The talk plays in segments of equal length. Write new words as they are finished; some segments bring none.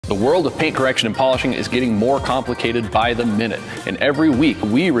The world of paint correction and polishing is getting more complicated by the minute, and every week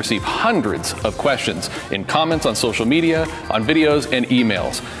we receive hundreds of questions in comments on social media, on videos, and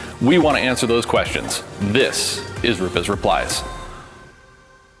emails. We want to answer those questions. This is RUPES Replies.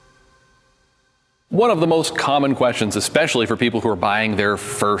 One of the most common questions, especially for people who are buying their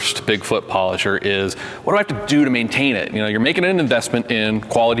first Bigfoot polisher, is what do I have to do to maintain it? You know, you're making an investment in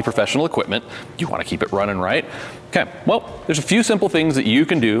quality professional equipment. You want to keep it running right. Okay, well, there's a few simple things that you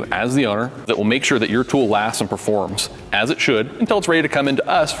can do as the owner that will make sure that your tool lasts and performs as it should until it's ready to come into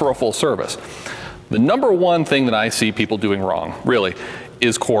us for a full service. The number one thing that I see people doing wrong, really,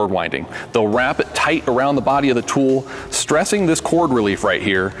 is cord winding. They'll wrap it tight around the body of the tool, stressing this cord relief right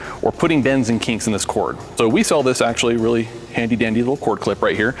here, or putting bends and kinks in this cord. So we sell this actually really handy dandy little cord clip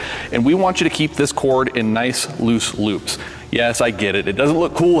right here, and we want you to keep this cord in nice loose loops. Yes, I get it. It doesn't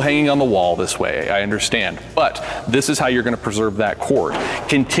look cool hanging on the wall this way, I understand. But this is how you're going to preserve that cord.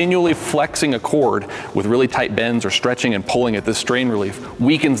 Continually flexing a cord with really tight bends or stretching and pulling at this strain relief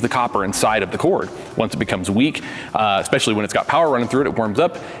weakens the copper inside of the cord. Once it becomes weak, especially when it's got power running through it, it warms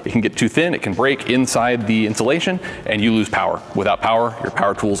up, it can get too thin, it can break inside the insulation, and you lose power. Without power, your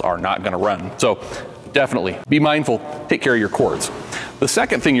power tools are not going to run. So definitely be mindful, take care of your cords. The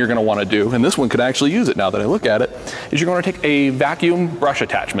second thing you're going to want to do, and this one could actually use it now that I look at it, is you're going to take a vacuum brush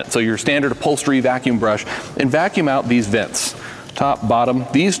attachment, so your standard upholstery vacuum brush, and vacuum out these vents. Top, bottom,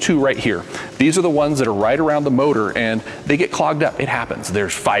 these two right here. These are the ones that are right around the motor and they get clogged up. It happens.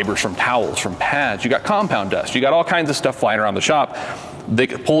 There's fibers from towels, from pads, you got compound dust, you got all kinds of stuff flying around the shop. They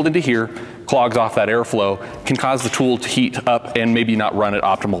get pulled into here, clogs off that airflow, can cause the tool to heat up and maybe not run at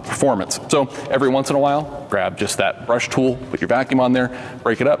optimal performance. So every once in a while, grab just that brush tool, put your vacuum on there,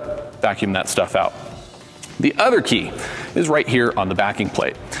 break it up, vacuum that stuff out. The other key is right here on the backing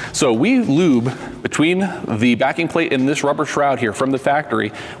plate. So we lube between the backing plate and this rubber shroud here from the factory.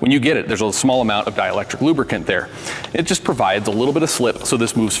 When you get it, there's a small amount of dielectric lubricant there. It just provides a little bit of slip so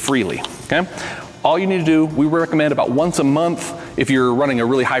this moves freely, okay? All you need to do, we recommend about once a month. If you're running a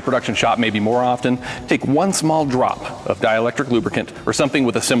really high production shop, maybe more often, take one small drop of dielectric lubricant or something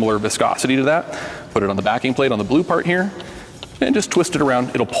with a similar viscosity to that, put it on the backing plate on the blue part here, and just twist it around.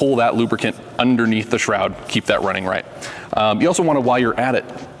 It'll pull that lubricant underneath the shroud, keep that running right. You also want to, while you're at it,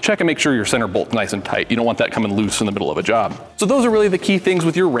 check and make sure your center bolt's nice and tight. You don't want that coming loose in the middle of a job. So those are really the key things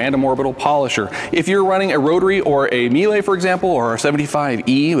with your random orbital polisher. If you're running a rotary or a Melee, for example, or a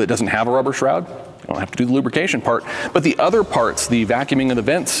 75E that doesn't have a rubber shroud, you don't have to do the lubrication part, but the other parts, the vacuuming of the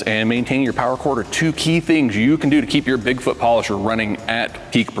vents and maintaining your power cord, are two key things you can do to keep your Bigfoot polisher running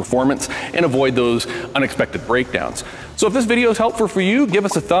at peak performance and avoid those unexpected breakdowns. So if this video is helpful for you, give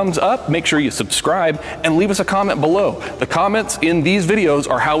us a thumbs up, make sure you subscribe, and leave us a comment below. The comments in these videos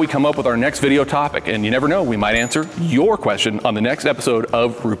are how we come up with our next video topic, and you never know, we might answer your question on the next episode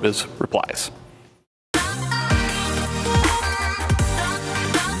of RUPES Replies.